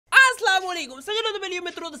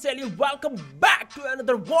Welcome back to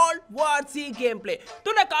another world war C game play.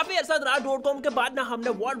 तो ना काफी अर्सा .com के बाद ना हमने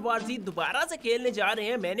वर्ल्ड वार सी दोबारा से खेलने जा रहे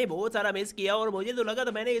हैं। मैंने बहुत सारा मिस किया और मुझे तो लगा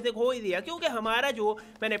था मैंने इसे खो ही दिया, क्योंकि हमारा जो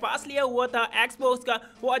मैंने पास लिया हुआ था एक्सबॉक्स का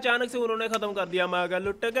वो अचानक से उन्होंने खत्म कर दिया। मगर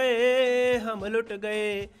लुट गए, हम लुट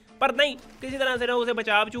गए, पर नहीं, किसी तरह से ना उसे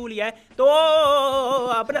बचाव चू लिया है। तो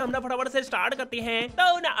अब ना हम फटाफट से स्टार्ट करते हैं।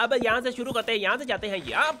 तो ना अब यहाँ से शुरू करते हैं, यहाँ से जाते हैं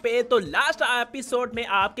यहाँ पे। तो लास्ट एपिसोड में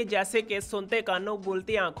आपके जैसे के सुनते कानों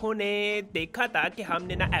बोलती आंखों ने देखा था कि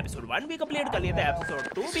हमने ना एपिसोड 1 भी कंप्लीट कर लिया था, एपिसोड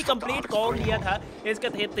 2 भी कंप्लीट कर लिया था, इसके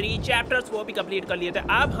थे 3 चैप्टर्स वो भी कंप्लीट कर लिए थे।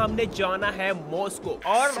 अब हमने जाना है मॉस्को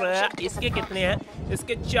और इसके कितने हैं,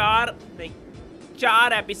 इसके 4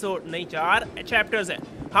 एपिसोड नहीं 4 चैप्टर्स हैं।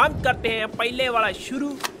 हम करते हैं पहले वाला शुरू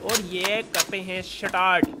और ये करते हैं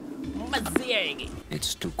स्टार्ट, मजे आएंगे।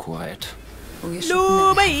 It's too quiet. लो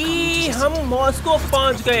भाई हम मॉस्को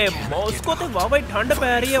पहुंच गए। मॉस्को तो वाह भाई ठंड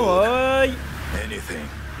पै रही है भाई।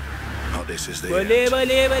 बले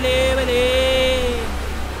बले बले बले।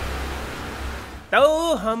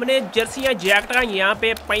 तो हमने जर्सियां जैकेट यहाँ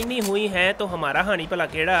पे पहनी हुई हैं। तो हमारा हानी भला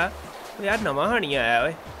केड़ा, तो यार नवा हानी आया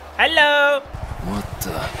है। हेलो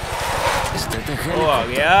वो आ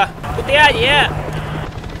गया, कुत्ते आ गया।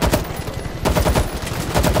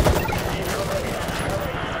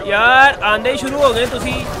 यार आंदे शुरू हो गए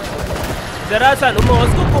तुसी, जरा सानू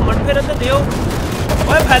मॉस्को घूमन फिरन ते दियो।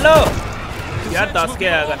 ओए हेलो यार दस के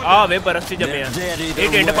आया कर आ वे बरस च जमे ये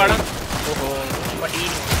टेंट पाड़ा। ओहो बड़ी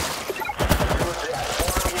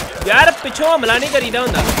यार पिछों हमला नहीं करीदा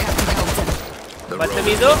हुंदा,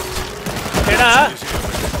 बदतमीजो केड़ा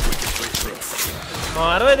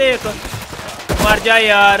मारो देख, मर जा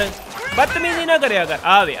यार, बदतमीजी ना करे कर।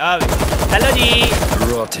 आवे आवे हेलो जी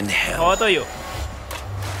हो तो यो।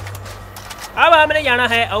 अब हमने जाना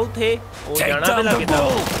है औथे वो जाना पे लगे था।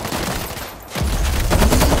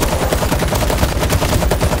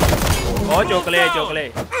 ओ चोकले चोकले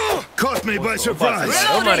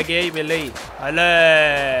ओ मर गए ही मिले ही। हले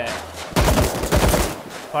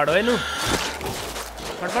फाड़ो इनू,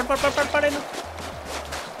 फड़ फड़ फड़ फड़ फड़ इनू।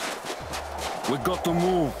 We got to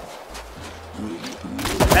move.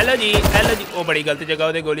 Hello जी ओ बड़ी गलत जगह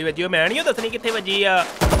उधर गोली बजी, मैं नहीं दसनी कितने बजी आ।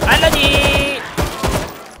 हेलो जी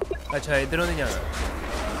अच्छा इधरों नहीं जाना।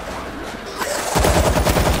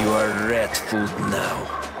 You are rat food now.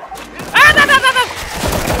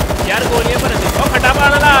 यार गोलियां पर ओ खट्टा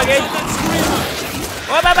पाना ला आ गई। ओ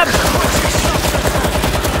बाबा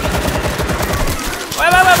ओए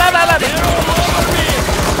बाबा बाबा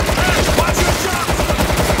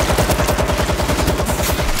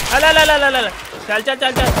ला ला ला ला ला चल चल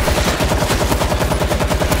चल चल।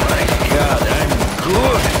 My God, I'm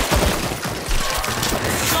good.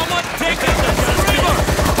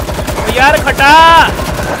 यार खटा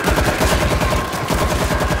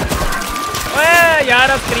ओए यार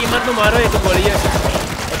अब स्क्रीमर तो मारो, एक गोली है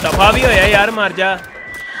दफा भी होया यार, मर जा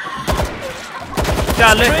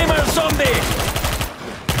चल।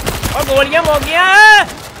 और गोलियां हो गया,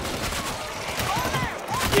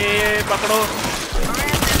 ये पकड़ो।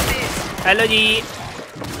 हेलो जी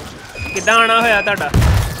किद्दां आना होया तुहाडा?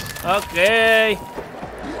 ओके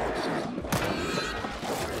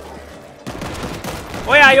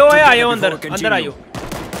ओए आयो अंदर अंदर आयो,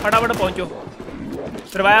 फटाफट पहुंचो,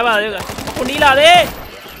 रिवाइव आ जाएगा। कुंडी ला दे।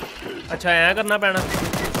 अच्छा ऐ करना पैना,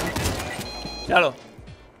 चलो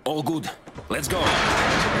All good. Let's go.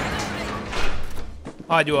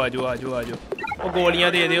 आजो आजो आजो आजो। वो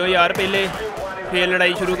गोलियां दे दियो यार पहले, फिर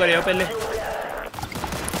लड़ाई शुरू करियो पहले।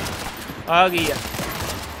 आ गई है।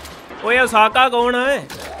 ओए ओसाका कौन है?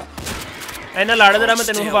 इन्ना लड़ जरा मैं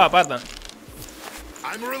तेनों हवा भरदा।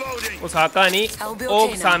 ओसाका नहीं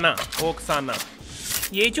ओक्साना, ओक्साना।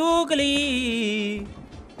 ये चोकली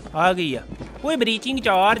आ गई है। कोई ब्रीचिंग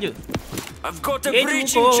चार्ज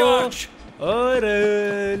और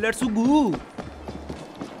लेट्स गो।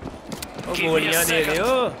 गोलियां दे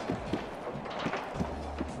दियो।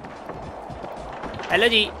 हेलो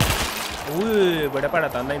जी ओए बड़ा पड़ा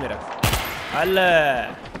तांदा ही मेरा। हल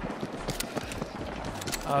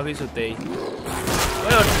आ भी सुते ही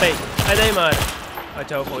ओए उठते ही ऐसा ही मार।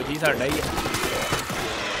 अच्छा वो फौजी साडा ही है।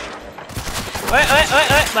 ओए ओए ओए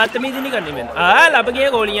ओए बदतमीजी नहीं करनी मैंने। आ लभ गई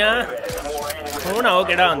गोलियां। हुण आओ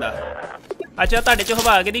केड़ा आंदा। अच्छा तुहाडे च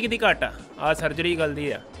हवा किहदी घट आ सर्जरी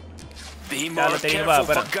गलदी आ। चल तेरी हवा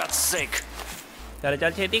पर चल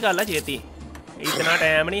चल छेती कर ला छेती, इतना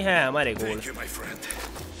टाइम नहीं है हमारे कोल।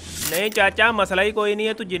 नहीं चाचा मसला ही कोई नहीं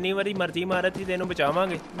है, तू जिन्नी बारी मर्जी मारे थी तेनों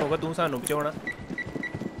बचावांगे, होगा तू सानू बचाना।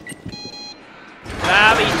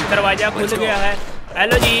 भाई दरवाजा खुल गया है।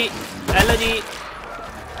 हेलो जी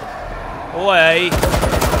ओ आया ही।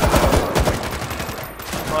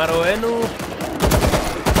 मारो इनू।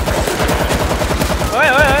 ओए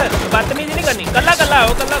ओए ओए बदतमीजी नहीं करनी। कल्ला कल्ला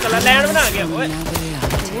हो, कल्ला कल्ला लैंड बना गया। ओए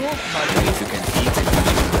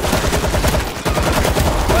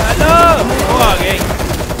हेलो वो आ गए।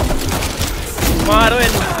 मारो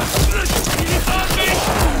इनू।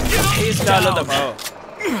 इस डालो दबाओ।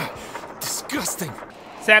 Disgusting.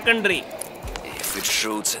 Secondary If it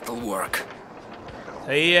shoots, it'll work.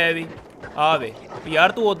 सही है भी। आ वे यार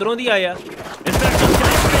तू उधरों दी आया।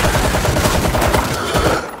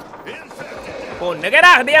 भुन के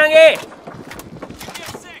रख देंगे।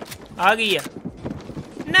 आ गई है।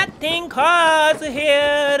 Nothing खास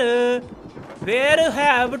here. Where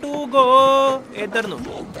have to go? इधर नु।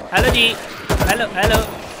 हेलो जी। Hello hello.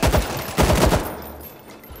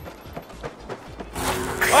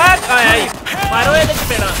 आई मारो ये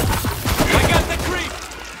चपेड़ा।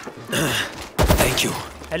 Thank you.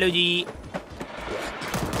 हेलो जी।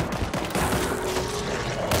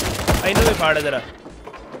 इन्हों भी फाड़ जरा।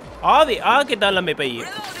 आ वे आ कितना लम्बे पई है।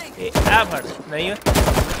 ए फाड़ नहीं है।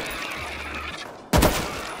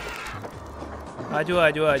 आजो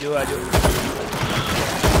आजो आजो आजो।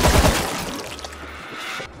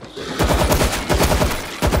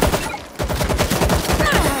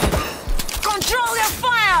 Control your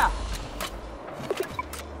fire.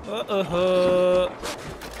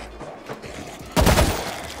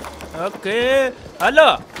 Okay hello.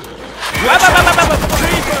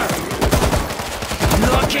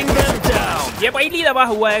 Knocking them down. ये पहली दफा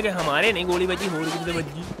हुआ है कि हमारे नहीं गोली बची, और किसी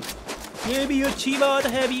बची। ये भी अच्छी बात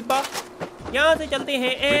है बीबा। यहाँ से चलते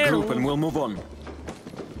हैं Regroup and we'll move on.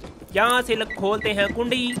 यहाँ से खोलते हैं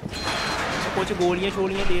कुंडी। कुछ गोलियां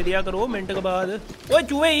छोलियां दे दिया करो मिनट के बाद। ओए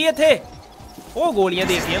चूहे ये थे। वो गोलियां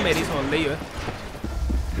देती हैं मेरी सुन ली है।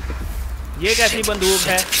 ये कैसी बंदूक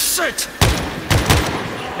है?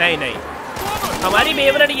 नहीं नहीं हमारी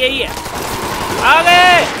फेवरेट यही है। आ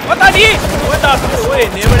गए बता जी। ओए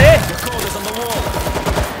नेवड़े।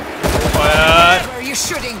 Where are you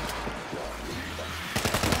shooting?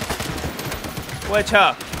 वो अच्छा।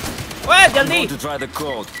 ओए जल्दी। To try the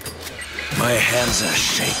code. My hands are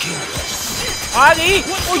shaking. आ गई।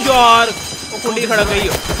 ओ यार वो कुंडी खड़क गई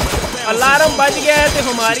हो। अलार्म बज गया है तो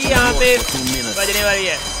हमारी यहाँ पे बजने वाली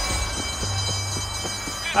है।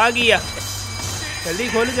 आ गया जल्दी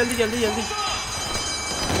खोलो जल्दी जल्दी जल्दी।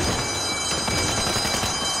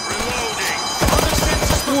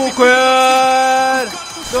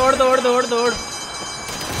 दौड़ दौड़ दौड़ दौड़।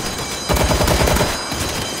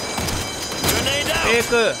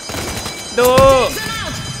 एक दो।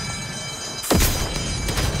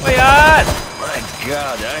 ओ यार My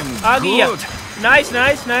God, I'm आ गया। good. Nice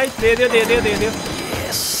nice nice. दे दो दे दो दे दो।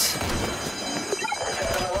 Yes.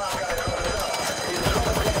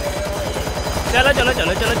 चलो चलो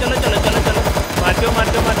चलो चलो चलो चलो चलो चलो। मार दो मार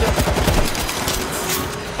दो मार दो।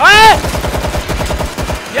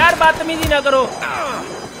 यार बदतमीजी ना करो।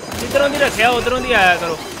 जिधरों दी रखा उधरों दी आया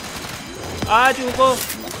करो। आ चूको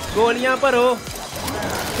गोलियां भरो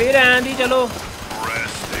फिर आंदी चलो।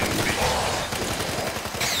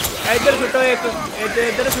 इधर छुटो एक इधर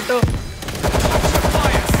इधर छुटो।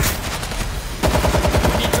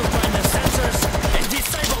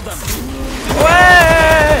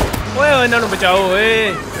 ओए इन्हों बचाओ ओए।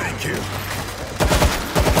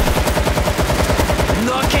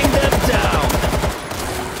 Knocking them down.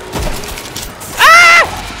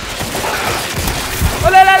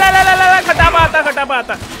 ले ले ले ले ले खट्टा पाता खट्टा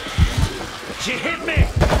पाता। She hit me.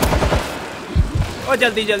 ओ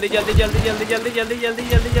जल्दी जल्दी जल्दी जल्दी जल्दी जल्दी जल्दी जल्दी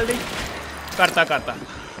जल्दी जल्दी करता करता।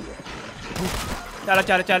 चल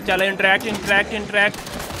चल चल चल interact interact interact.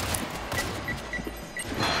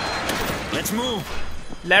 Let's move.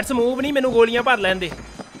 Let's move नहीं मैनू गोलियां भर लैन दे।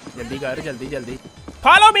 जल्दी कर जल्दी जल्दी।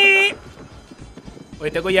 Follow me. ओए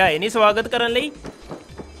तो कोई है नहीं स्वागत करने लई।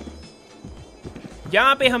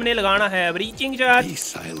 यहाँ पे हमने लगाना है breaching charge. Be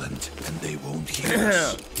silent and they won't hear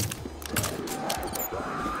us.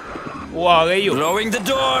 वो आ गई हो। Blowing the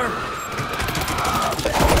door.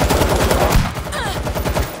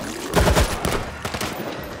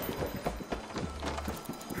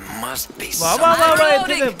 Must be वाह वाह वाह वाह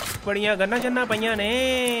इतने बढ़िया गन्ना चन्ना पइयां ने।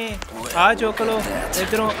 आ चुक लो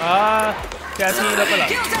इधरों आ कैसी रपला।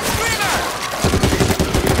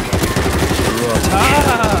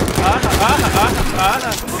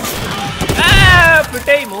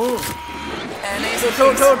 पिटे ही मुंह। ठो ठो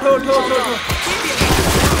ठो ठो ठो ठो।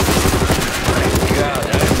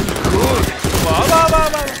 वाह वाह वाह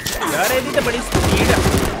वाह यार ਇਹਦੀ ਤਾਂ ਬੜੀ स्पीड है।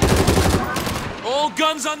 All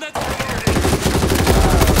guns on the.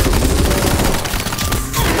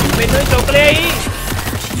 मैनू ही चुक लिया ही।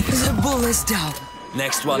 The bull is down.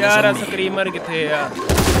 Next one यार is on me. स्क्रीमर किथे आ?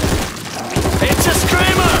 It's a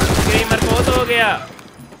screamer! स्क्रीमर बहुत हो गया,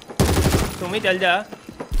 तुम ही चल जा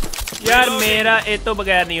यार। मेरा ये तो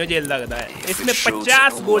बगैर नहीं हो जेल लगता है। इसमें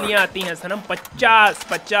 50 गोलियां आती हैं सनम,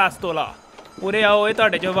 50 तोला। पूरे आओ ये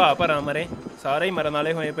ਤੁਹਾਡੇ ਚ ਹਵਾ ਭਰਾ ਮਰੇ, ਸਾਰੇ ਹੀ ਮਰਨ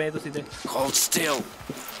ਵਾਲੇ ਹੋਏ ਪਏ ਤੁਸੀਂ ਤੇ। Hold still.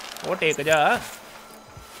 ਉਹ ਟੇਕ ਜਾ।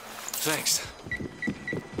 Thanks.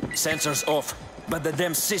 Sensors off, but the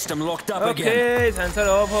damn system locked up again. Okay, sensor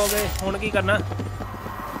off हो गए। ਹੁਣ ਕੀ ਕਰਨਾ?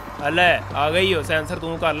 ਹਲੇ ਆ ਗਈ ਹੋ sensor,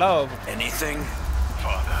 ਤੂੰ ਕਰ ਲਾ off। Anything?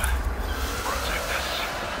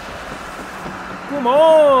 Come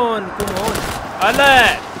on, come on. हले।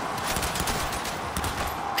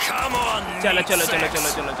 Come on. चलो चलो चलो चलो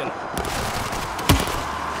चलो चलो।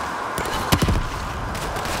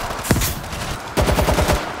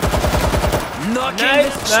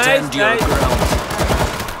 Nice, stand your ground.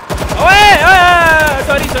 ओए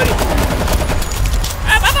सॉरी सॉरी।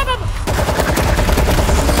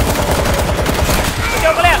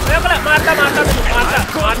 मारता मारता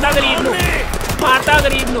मारता गरीब नू, मारता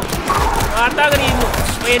गरीब नू, मारता गरीब नू।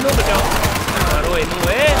 इनू बचाओ, मारो इनू।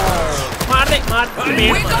 मार दे मार।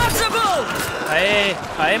 हाय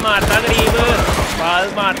हाय मारता गरीब, बाल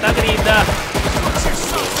मारता गरीब दा।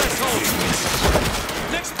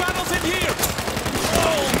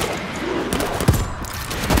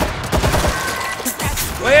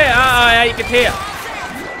 ओए आया किथे आ?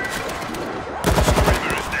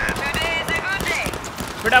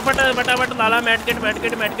 फटाफट फटाफट लाला मेडकिट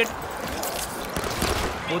मेडकिट मेडकिट।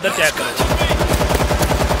 उधर चेक करो।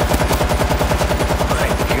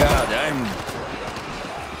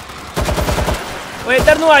 ओए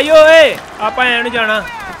इधर नू आइयो। ओए आपा ऐ नहीं जाना।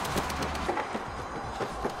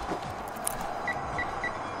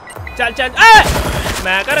 चल चल।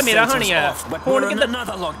 मैं कर मेरा हानी आया। हुण किधर?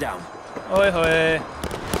 ओए होए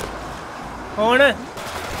हुण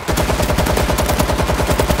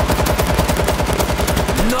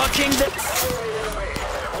Knocking the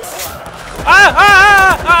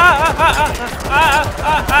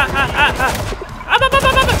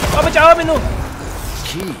बचाओ मैनू।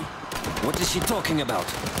 Key. What is she talking about?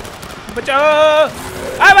 बचाओ।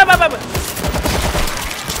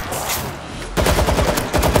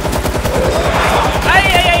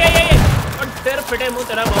 डर फिटे मुंह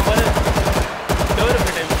तेरा मोहब्बत, डर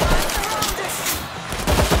फिटे।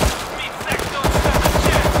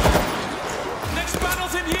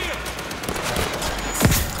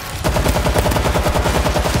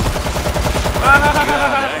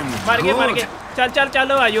 मार के चल चल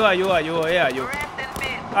चलो। आजो आजो आजो ओए आजो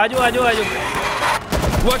आजो आजो आजो।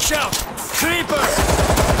 Watch out! Creeper!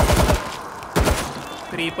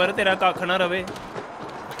 क्रीपर तेरा कख ना रवे।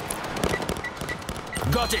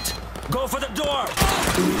 Got it. Go for the door.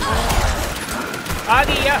 आ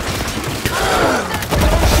गया।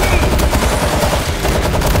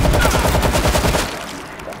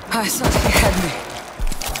 I thought he had me.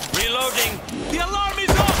 Reloading. The alarm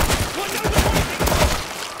is off. What are we waiting?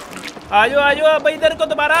 आजो आजो अब इधर को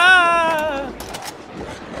दोबारा।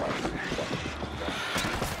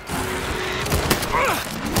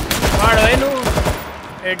 मारो इनू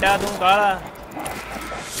एडा तू काला।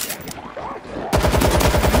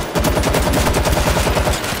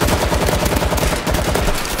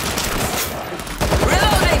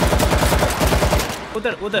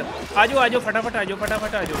 उधर उधर आजो आजो फटाफट आजो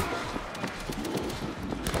फटाफट आजो।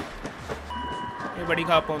 ये बड़ी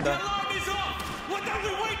खा पाऊंगा।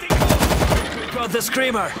 Got the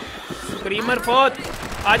screamer. स्क्रीमर फोत।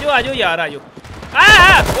 आजो आजो यार आजो।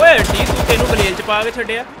 ओए टी तू तेनू बलेल च पा के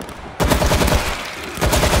छड्डिया।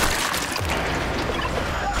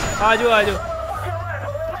 आजो आजो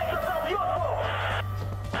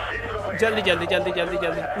जल्दी जल्दी जल्दी जल्दी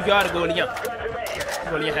जल्दी यार। गोलियां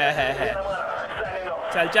गोलियां है।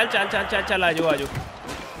 चल चल चल चल चल चल आजो आजो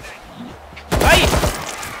भाई।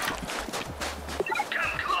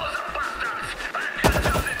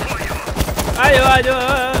 आजो आजो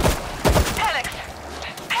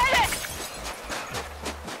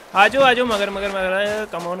आजो आजो मगर मगर मगर।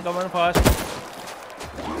 Come on fast.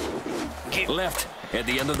 Left at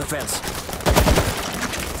the end of the fence.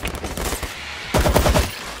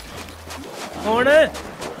 हुण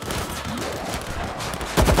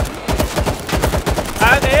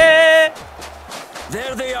आ गए।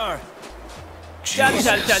 There they are. चल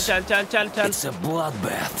चल चल चल चल चल चल। It's a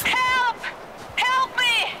bloodbath. Help! Help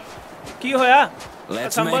me! की होया?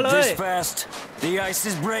 Let's संभल make this ओए। fast. The ice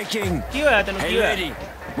is breaking. की होया तेनू? Hey की होया? lady,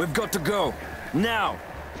 we've got to go now.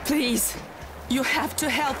 Please, you have to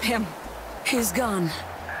help him. He's gone.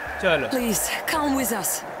 चलो Please, come with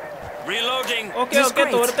us. Reloading. Okay okay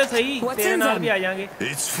तौर पे सही। What's तेरे in नाल them? भी आ जाएंगे।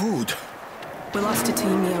 It's food. We lost a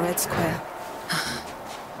team near Red Square.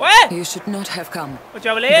 ओए You should not have come. ओ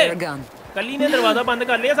चवले They're gone. कली ने दरवाजा बंद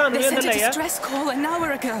कर लिया सानू अंदर ले आया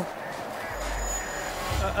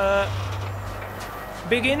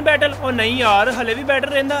बिगिन बैटल ओ नहीं यार हले भी बैटर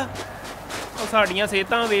रहंदा ओ साडियां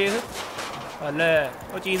सेहतां वेख हले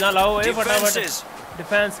ओ चीज़ां लाओ ए फटाफट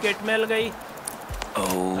डिफेंस किट मिल गई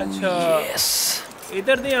अच्छा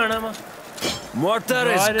इधर दे आना वा Mortar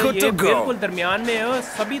is good to go. बिल्कुल दरमियान में है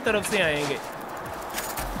सभी तरफ से आएंगे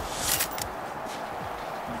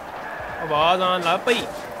आवाज आन ला पई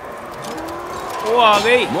वो आ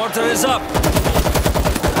गई Mortar is up.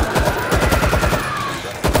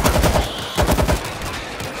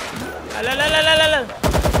 ला ला ला ला ला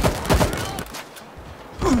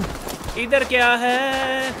इधर क्या है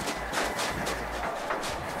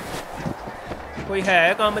कोई है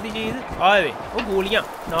काम की चीज आए वो गोलियां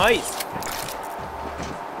नाइस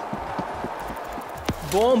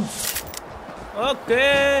बॉम्ब ओके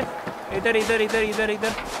इधर इधर इधर इधर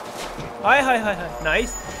इधर हाय हाय हाय हाय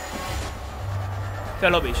नाइस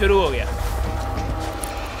चलो भाई शुरू हो गया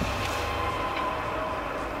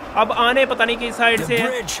अब आने पता नहीं किस साइड से है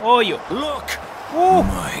ओ यो Look.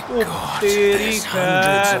 My God, तेरी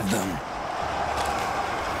खैर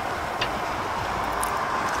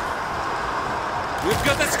We've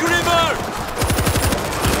got a screamer.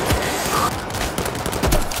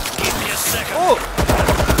 Give me a second. Oh.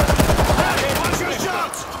 Hey, what's your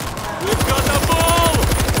shot? We've got a ball.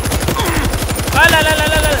 ला ला ला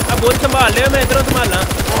ला ला अब बोल संभाल ले मैं इधरों संभालना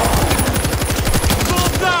Ball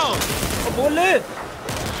down. अब बोल ले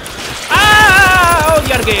ओ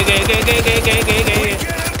यार गए गए गए गए गए गए गए गए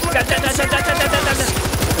चल चल चल चल चल चल चल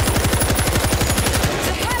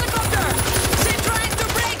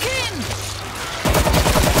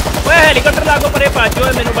ओए हेलीकॉप्टर लागो परे पाजो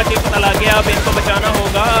मैंने बच्चे पता लग गया अब इनको बचाना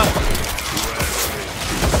होगा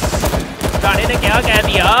गाने ने क्या कह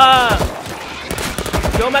दिया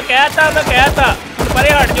जो मैं कहता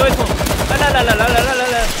परे हट जो इसको ला ला ला ला ला ला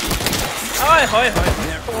ला हाय हाय हाय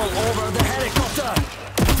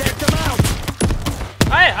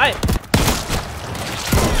हाय हाय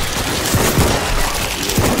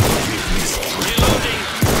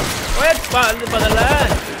ओए बदल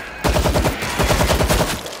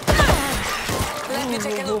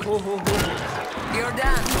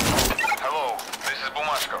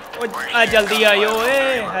जल्दी आयो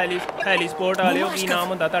हेली स्पोर्ट आ लियो की नाम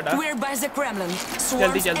होंदा ताड़ा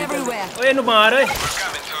जल्दी जल्दी ओए इनु मार ओए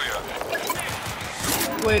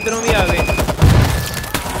वो इधरों भी आ गए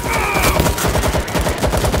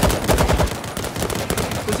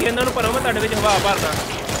तुसी इन्हां नु परो मैं ताड़े विच हवा भरदा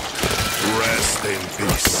Rest in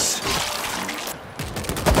peace.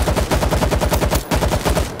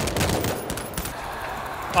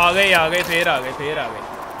 आ गए फिर आ गए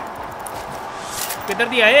किधर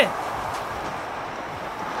दी आए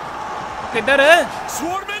किधर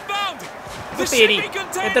Swarm inbound. तो तेरी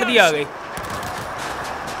इधर दी आ गई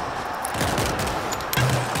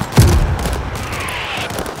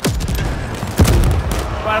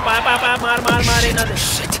मार इन्हां दे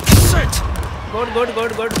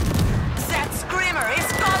गुड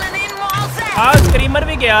हाँ स्क्रीमर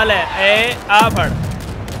भी गया है ए आ फड़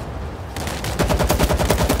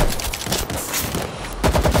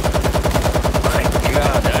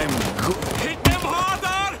God, I'm good. Hit them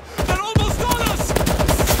harder. They're almost on us.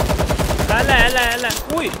 ला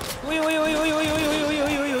उई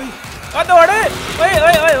आ दौड़े ओए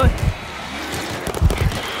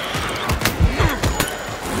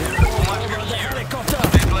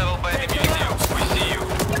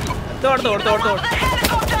दौड़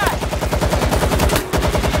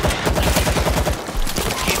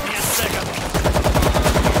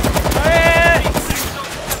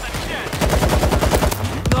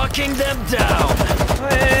Knocking them down.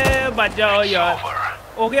 बच जाओ यार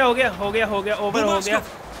हो गया ओवर हो गया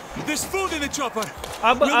There's food in the chopper.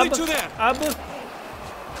 अब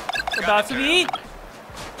 10वीं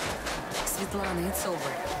Svetlana, it's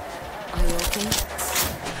over. Are you okay?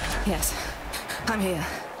 Yes, I'm here.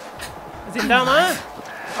 जिंदा मां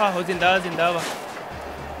आहो जिंदा वा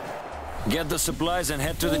Get the supplies and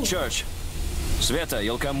head to the church. Sveta,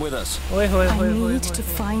 you'll come with us. ओए I need to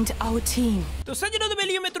find our team. तो सज्जनों तो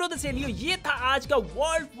मिलियो मित्रों तो सहेलियों ये था आज का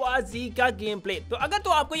वर्ल्ड वार Z का गेम प्ले। तो अगर तो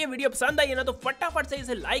आपको ये वीडियो पसंद आई है ना तो फटाफट से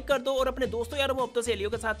इसे लाइक कर दो और अपने दोस्तों यारों मोहब्बतों सहेलियों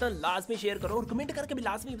के साथ लाजमी शेयर करो और कमेंट करके भी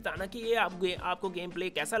लाजमी बताना कि ये आपको गेम प्ले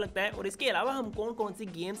कैसा लगता है और इसके अलावा हम कौन सी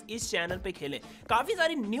गेम्स इस चैनल पे खेलें। काफी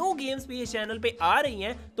सारी न्यू गेम्स भी इस चैनल पे आ रही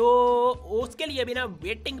हैं तो उसके लिए भी ना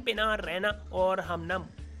वेटिंग पे ना रहना और हम ना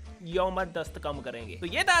यौमर दस्त कम करेंगे। तो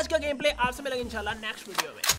ये था आज का गेम प्ले, आपसे मिलेंगे इंशाल्लाह नेक्स्ट वीडियो में।